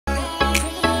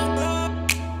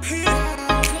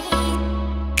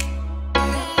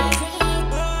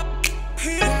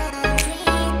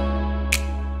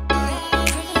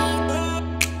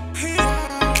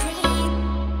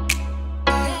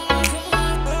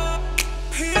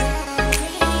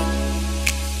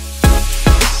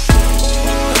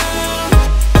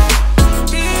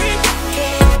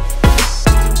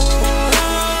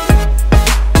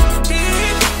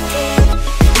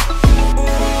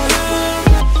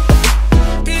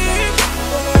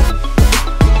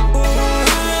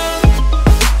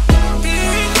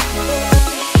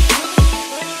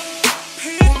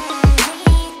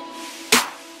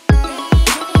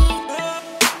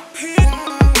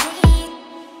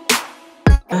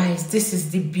guys, this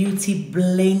is the beauty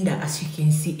blender. As you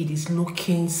can see, it is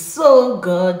looking so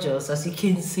gorgeous. As you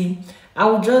can see,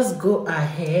 I'll just go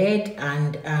ahead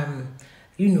and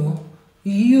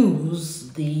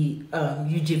use the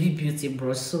UJV beauty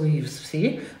brush. So you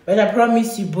see, but I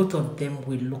promise you both of them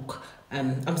will look.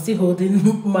 I'm still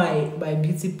holding my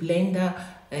beauty blender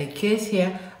case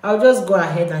here. I'll just go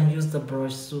ahead and use the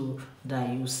brush so that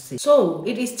you see. So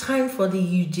it is time for the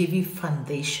UJV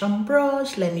foundation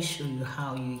brush. Let me show you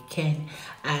how you can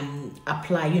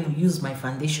apply, use my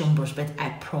foundation brush, but I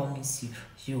promise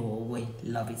you will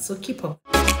love it. So keep up.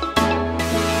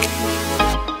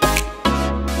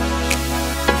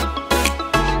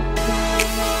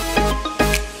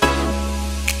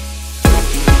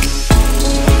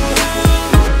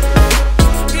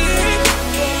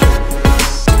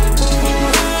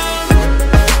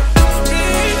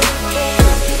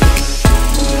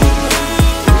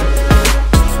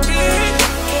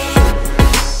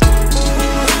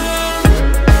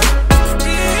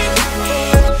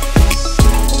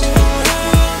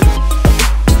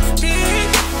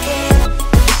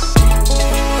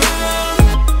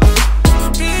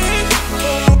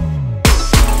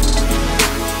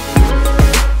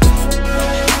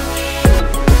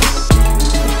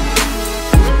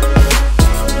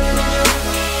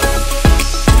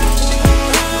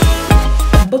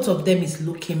 Both of them is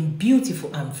looking beautiful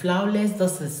and flawless.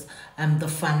 This is the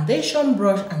foundation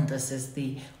brush, and this is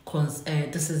the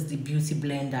beauty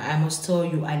blender. I must tell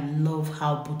you, I love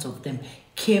how both of them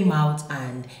came out,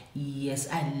 and yes,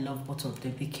 I love both of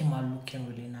them. They came out looking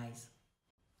really nice.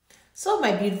 So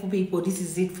my beautiful people, this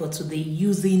is it for today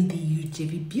using the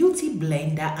UJV beauty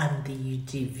blender and the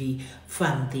UJV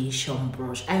foundation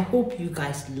brush. I hope you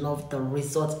guys love the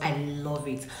results. I love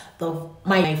it.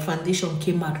 My foundation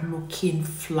came out looking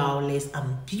flawless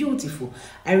and beautiful.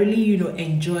 I really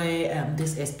enjoy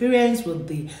this experience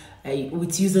with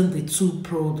using the two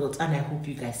products, and I hope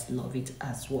you guys love it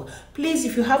as well. Please,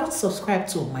 if you haven't subscribed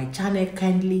to my channel,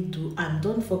 kindly do, and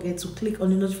don't forget to click on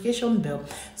the notification bell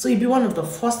so you'll be one of the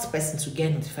first persons to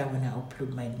get notified when I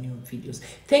upload my new videos.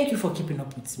 Thank you for keeping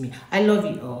up with me. I love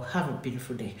you all. Have a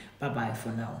beautiful day. Bye bye for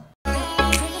now.